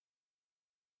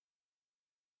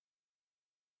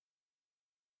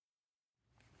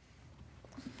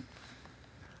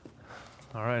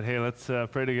All right, hey, let's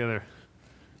pray together.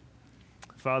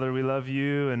 Father, we love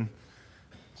you, and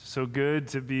it's so good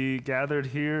to be gathered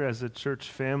here as a church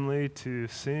family to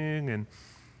sing and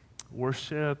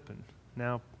worship and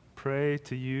now pray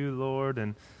to you, Lord.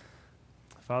 And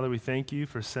Father, we thank you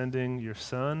for sending your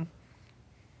Son.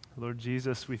 Lord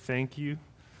Jesus, we thank you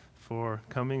for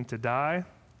coming to die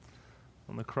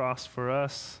on the cross for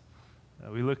us.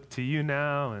 We look to you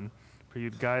now and pray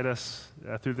you'd guide us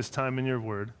through this time in your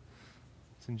word.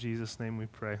 It's in Jesus' name we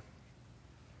pray.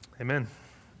 Amen.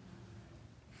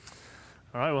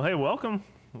 All right, well, hey, welcome,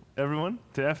 everyone,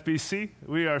 to FBC.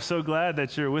 We are so glad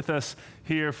that you're with us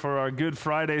here for our Good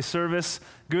Friday service.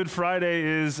 Good Friday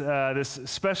is this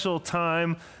special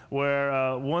time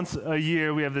where once a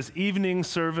year we have this evening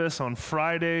service on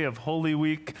Friday of Holy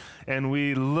Week, and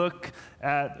we look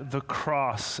at the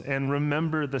cross and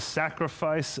remember the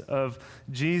sacrifice of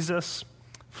Jesus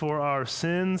for our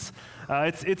sins.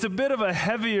 It's a bit of a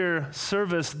heavier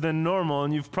service than normal,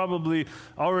 and you've probably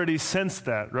already sensed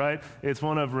that, right? It's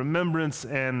one of remembrance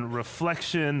and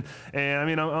reflection. And I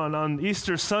mean, on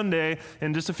Easter Sunday,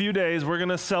 in just a few days, we're going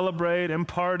to celebrate and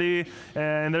party,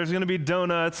 and there's going to be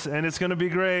donuts, and it's going to be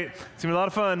great. It's going to be a lot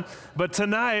of fun. But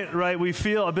tonight, right, we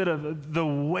feel a bit of the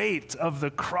weight of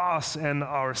the cross and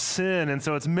our sin, and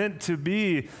so it's meant to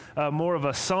be more of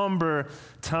a somber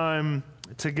time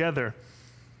together.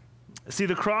 See,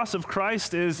 the cross of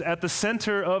Christ is at the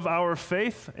center of our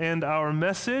faith and our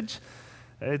message.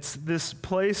 It's this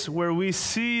place where we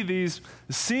see these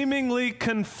seemingly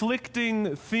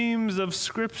conflicting themes of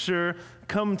Scripture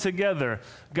come together.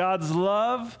 God's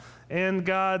love and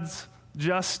God's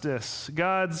justice.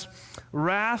 God's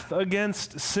wrath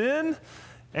against sin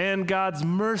and God's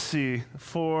mercy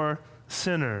for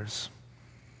sinners.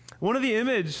 One of the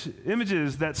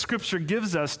images that Scripture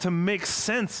gives us to make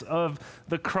sense of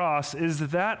the cross is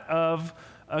that of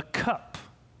a cup.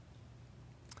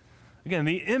 Again,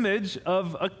 the image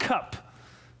of a cup.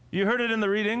 You heard it in the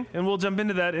reading, and we'll jump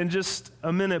into that in just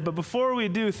a minute. But before we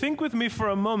do, think with me for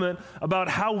a moment about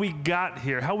how we got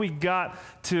here, how we got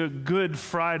to Good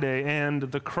Friday and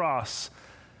the cross.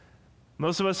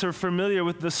 Most of us are familiar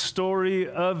with the story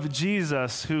of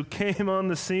Jesus, who came on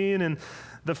the scene in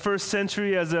the first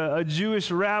century as a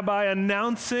Jewish rabbi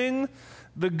announcing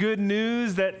the good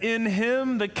news that in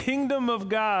him the kingdom of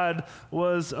God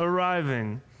was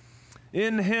arriving.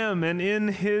 In him and in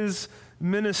his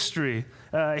ministry,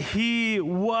 he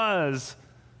was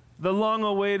the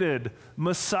long-awaited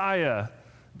Messiah,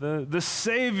 the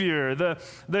Savior,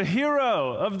 the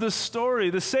hero of the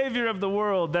story, the Savior of the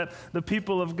world that the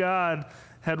people of God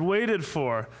had waited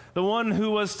for, the one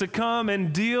who was to come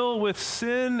and deal with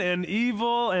sin and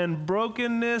evil and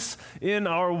brokenness in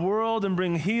our world and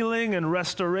bring healing and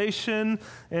restoration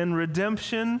and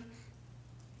redemption.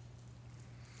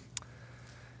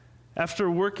 After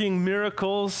working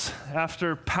miracles,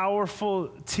 after powerful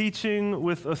teaching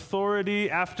with authority,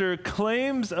 after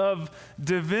claims of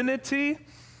divinity,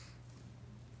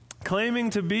 claiming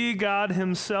to be God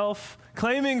himself,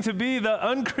 claiming to be the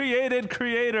uncreated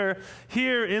creator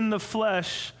here in the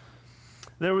flesh,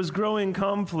 there was growing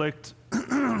conflict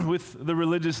with the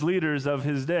religious leaders of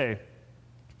his day.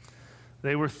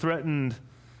 They were threatened,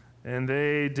 and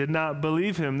they did not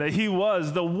believe him, that he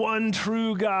was the one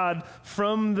true God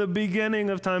from the beginning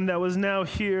of time that was now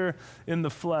here in the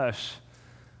flesh.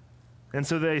 And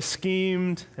so they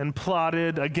schemed and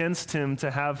plotted against him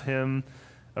to have him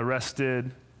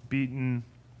arrested, beaten,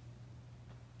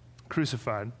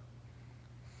 crucified.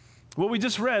 What we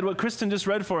just read, what Kristen just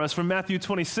read for us from Matthew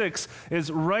 26, is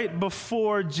right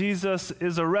before Jesus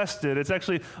is arrested. It's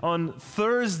actually on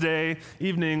Thursday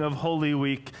evening of Holy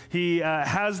Week. He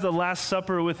has the Last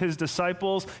Supper with his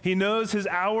disciples. He knows his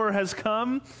hour has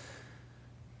come.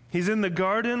 He's in the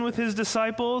garden with his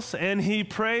disciples, and he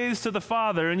prays to the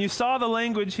Father. And you saw the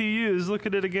language he used. Look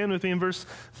at it again with me in verse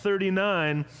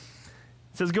 39.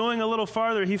 It says, going a little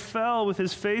farther, he fell with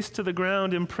his face to the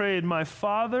ground and prayed, "My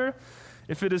Father,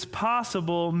 if it is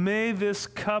possible, may this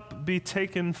cup be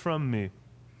taken from me.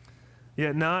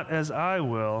 Yet not as I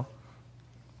will,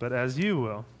 but as you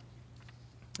will."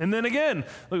 And then again,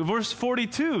 look, verse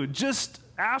 42, just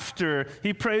after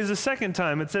he prays a second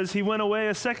time, it says he went away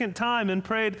a second time and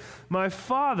prayed, "My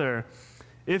Father,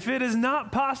 if it is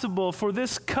not possible for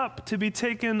this cup to be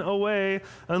taken away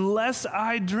unless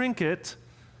I drink it,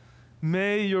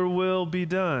 may your will be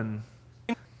done."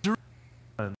 It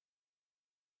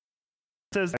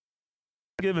says,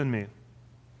 "Given me."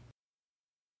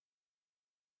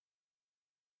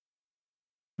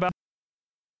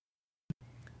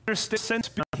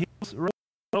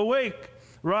 Awake,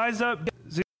 rise up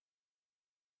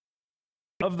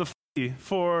of the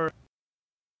for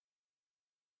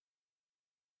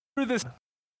through this.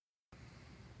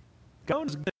 God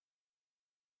is good.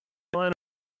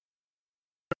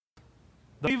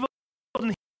 The evil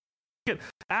and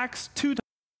Acts 2.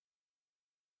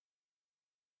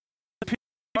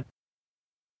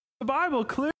 The Bible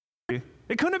clearly,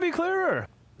 it couldn't be clearer.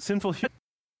 Sinful human.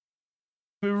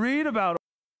 We read about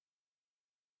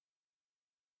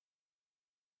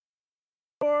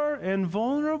and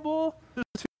vulnerable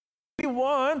to we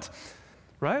want,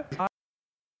 right?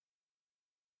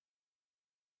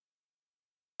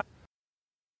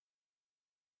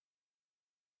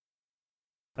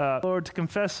 Lord, to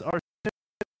confess our sin.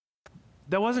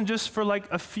 That wasn't just for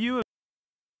like a few.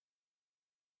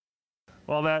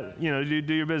 Well, that,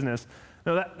 do your business.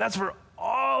 No, that's for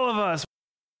all of us.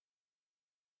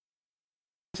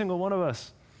 Every single one of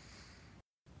us.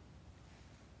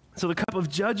 So the cup of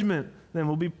judgment then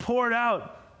will be poured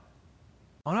out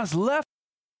on us left.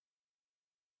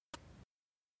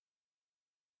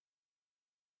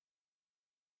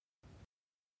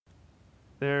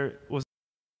 There was a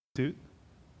prostitute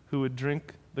who would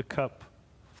drink the cup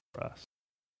for us.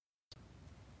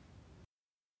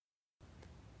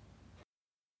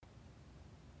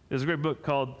 There's a great book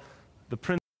called The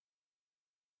Prince.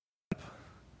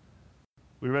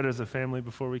 We read it as a family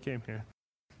before we came here,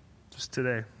 just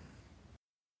today.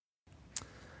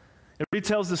 It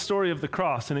retells the story of the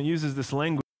cross, and it uses this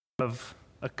language of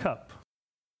a cup.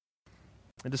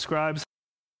 It describes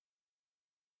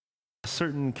a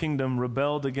certain kingdom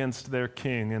rebelled against their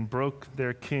king and broke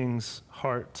their king's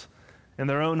heart, and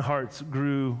their own hearts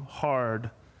grew hard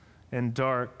and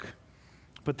dark.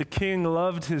 But the king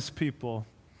loved his people,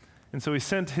 and so he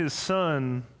sent his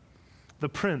son, the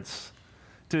prince,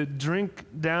 to drink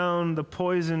down the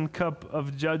poison cup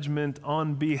of judgment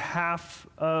on behalf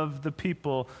of the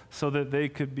people so that they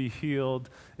could be healed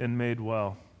and made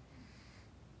well.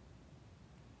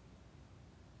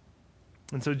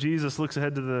 And so Jesus looks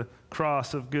ahead to the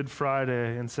cross of Good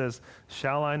Friday and says,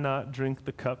 "Shall I not drink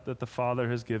the cup that the Father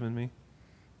has given me?"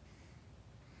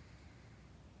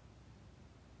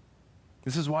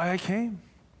 This is why I came.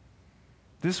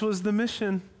 This was the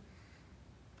mission.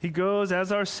 He goes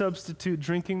as our substitute,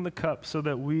 drinking the cup so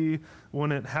that we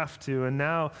wouldn't have to. And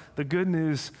now the good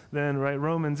news then, right,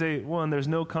 Romans 8:1, there's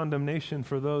no condemnation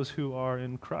for those who are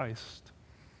in Christ.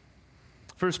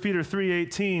 1 Peter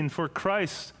 3:18, for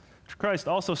Christ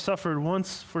also suffered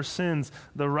once for sins,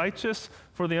 the righteous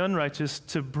for the unrighteous,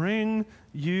 to bring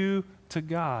you to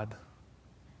God.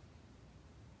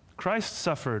 Christ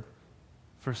suffered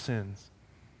for sins.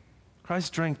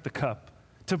 Christ drank the cup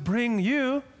to bring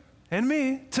you and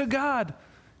me to God,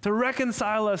 to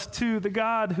reconcile us to the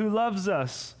God who loves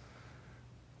us,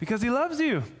 because he loves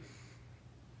you.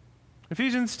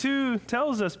 Ephesians 2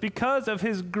 tells us, because of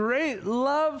his great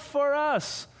love for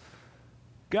us,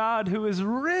 God, who is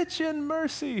rich in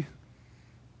mercy,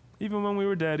 even when we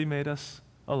were dead, he made us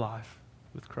alive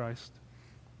with Christ.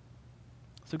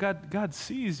 So God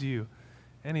sees you,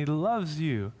 and he loves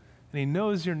you, and he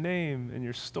knows your name and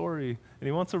your story, and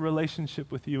he wants a relationship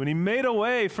with you. And he made a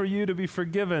way for you to be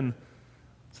forgiven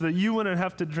so that you wouldn't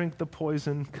have to drink the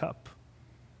poison cup.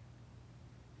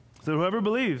 So whoever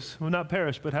believes will not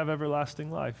perish but have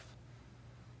everlasting life.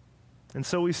 And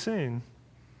so we sing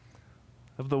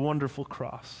of the wonderful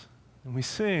cross, and we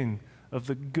sing of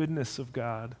the goodness of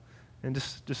God. And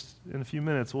just in a few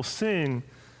minutes, we'll sing,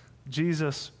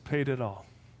 Jesus paid it all.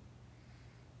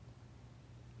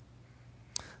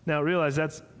 Now, realize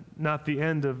that's not the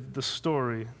end of the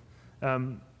story.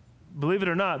 Believe it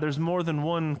or not, there's more than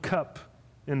one cup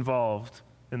involved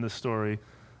in the story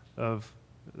of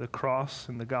the cross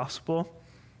and the gospel.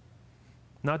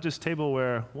 Not just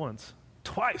tableware once,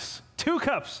 twice, 2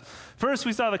 cups. First,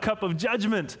 we saw the cup of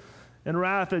judgment and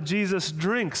wrath that Jesus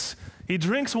drinks. He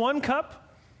drinks 1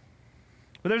 cup,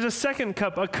 but there's a second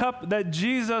cup, a cup that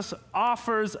Jesus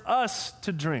offers us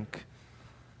to drink.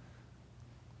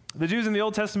 The Jews in the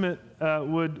Old Testament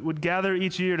would gather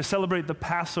each year to celebrate the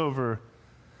Passover.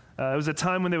 It was a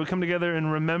time when they would come together and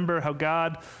remember how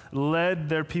God led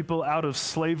their people out of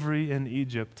slavery in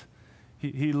Egypt.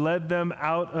 He led them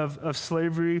out of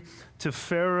slavery to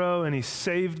Pharaoh, and he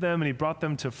saved them, and he brought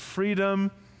them to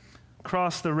freedom,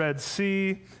 crossed the Red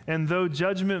Sea. And though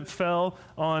judgment fell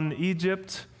on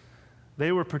Egypt,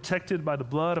 they were protected by the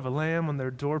blood of a lamb on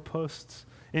their doorposts.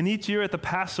 And each year at the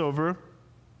Passover,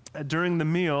 during the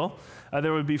meal,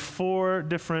 there would be 4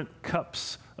 different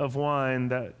cups of wine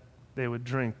that they would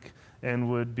drink and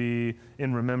would be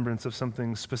in remembrance of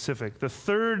something specific. The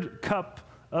 3rd cup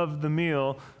of the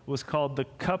meal was called the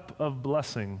cup of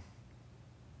blessing.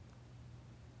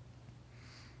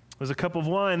 was a cup of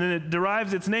wine, and it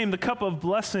derives its name, the cup of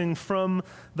blessing, from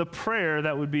the prayer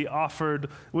that would be offered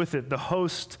with it. The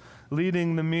host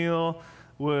leading the meal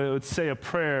would say a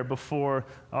prayer before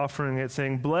offering it,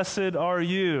 saying, "Blessed are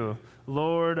you,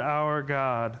 Lord our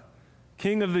God,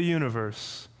 King of the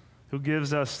universe, who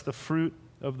gives us the fruit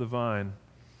of the vine."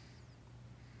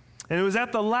 And it was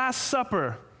at the Last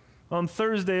Supper on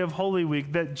Thursday of Holy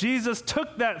Week that Jesus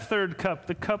took that third cup,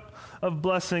 the cup of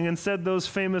blessing, and said those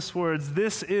famous words,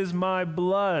 "This is my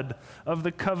blood of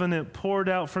the covenant poured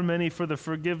out for many for the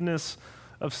forgiveness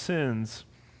of sins."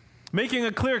 Making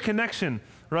a clear connection,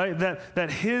 right, that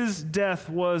his death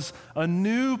was a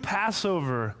new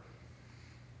Passover,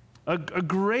 a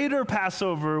greater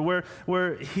Passover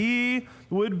where he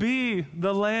would be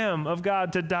the Lamb of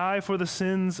God to die for the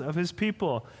sins of his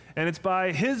people. And it's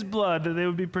by his blood that they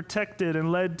would be protected and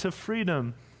led to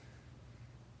freedom.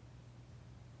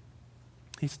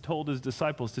 He's told his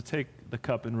disciples to take the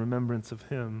cup in remembrance of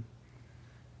him.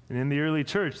 And in the early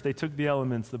church, they took the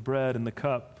elements, the bread and the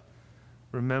cup,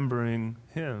 remembering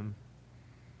him.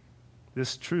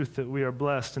 This truth that we are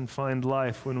blessed and find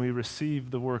life when we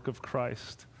receive the work of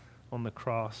Christ on the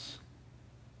cross.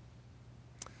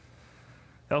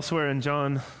 Elsewhere in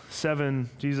John 7,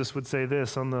 Jesus would say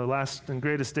this: on the last and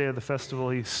greatest day of the festival,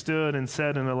 he stood and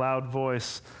said in a loud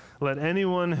voice, "Let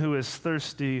anyone who is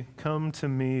thirsty come to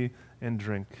me and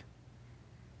drink.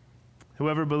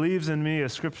 Whoever believes in me,"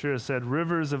 as Scripture has said,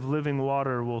 "rivers of living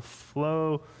water will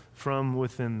flow from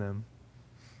within them."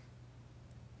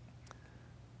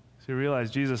 So you realize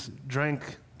Jesus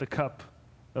drank the cup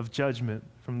of judgment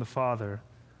from the Father,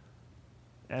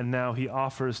 and now he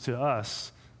offers to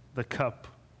us the cup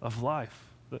of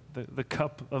life, the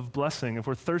cup of blessing. If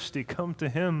we're thirsty, come to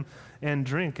him and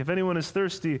drink. If anyone is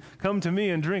thirsty, come to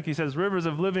me and drink. He says, rivers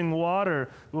of living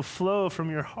water will flow from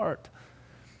your heart.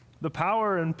 The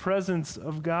power and presence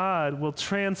of God will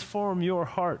transform your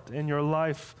heart and your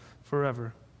life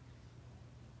forever.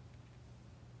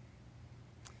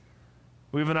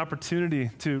 We have an opportunity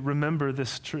to remember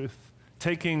this truth,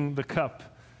 taking the cup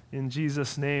in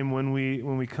Jesus' name when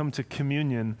we come to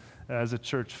communion as a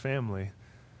church family.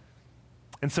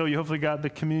 And so you hopefully got the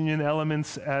communion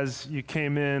elements as you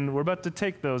came in. We're about to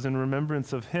take those in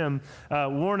remembrance of him.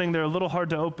 Warning, they're a little hard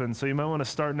to open, so you might want to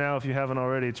start now if you haven't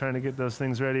already, trying to get those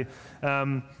things ready.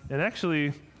 And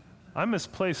actually, I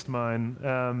misplaced mine.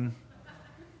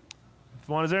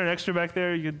 Is there an extra back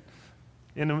there? You could,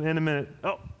 in a minute.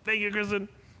 Oh, thank you, Kristen.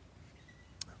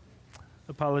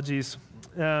 Apologies.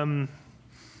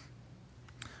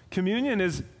 Communion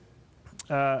is,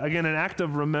 again, an act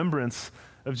of remembrance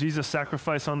of Jesus'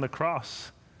 sacrifice on the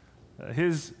cross,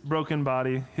 his broken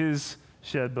body, his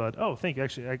shed blood. Oh, thank you.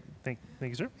 Actually, thank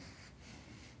you, sir.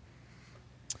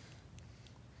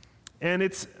 And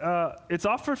it's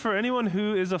offered for anyone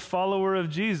who is a follower of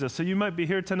Jesus. So you might be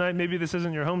here tonight. Maybe this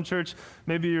isn't your home church.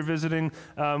 Maybe you're visiting.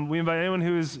 We invite anyone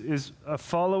who is a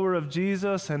follower of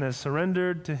Jesus and has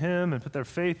surrendered to him and put their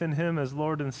faith in him as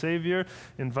Lord and Savior,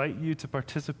 invite you to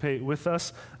participate with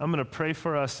us. I'm going to pray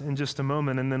for us in just a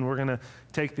moment, and then we're going to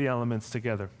take the elements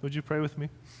together. Would you pray with me?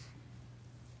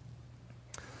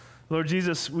 Lord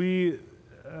Jesus, we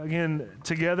again,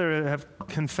 together have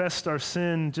confessed our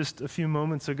sin just a few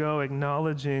moments ago,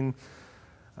 acknowledging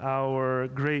our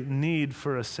great need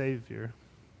for a Savior.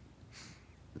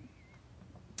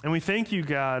 And we thank you,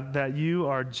 God, that you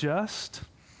are just,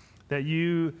 that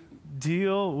you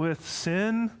deal with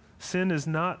sin. Sin is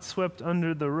not swept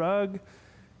under the rug.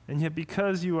 And yet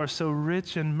because you are so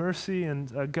rich in mercy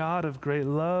and a God of great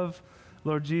love,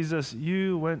 Lord Jesus,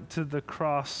 you went to the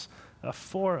cross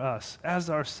for us as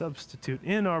our substitute,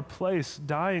 in our place,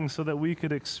 dying so that we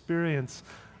could experience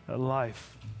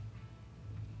life.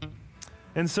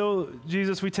 And so,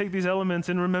 Jesus, we take these elements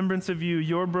in remembrance of you,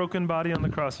 your broken body on the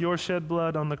cross, your shed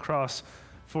blood on the cross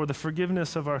for the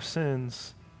forgiveness of our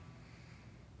sins.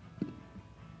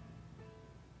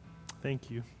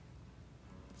 Thank you.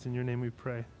 It's in your name we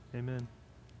pray. Amen.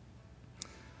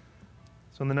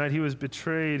 So on the night he was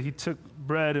betrayed, he took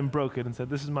bread and broke it and said,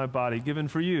 "This is my body given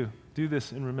for you. Do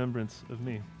this in remembrance of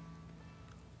me."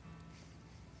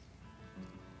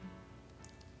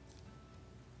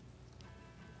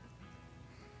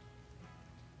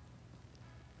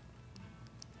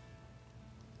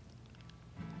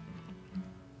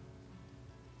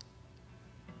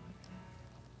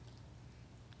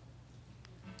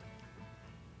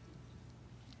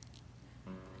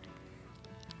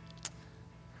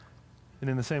 And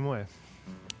in the same way,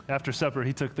 after supper,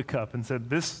 he took the cup and said,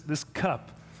 this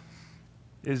cup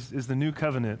is the new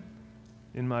covenant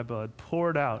in my blood,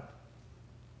 poured out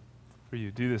for you.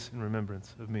 Do this in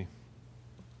remembrance of me.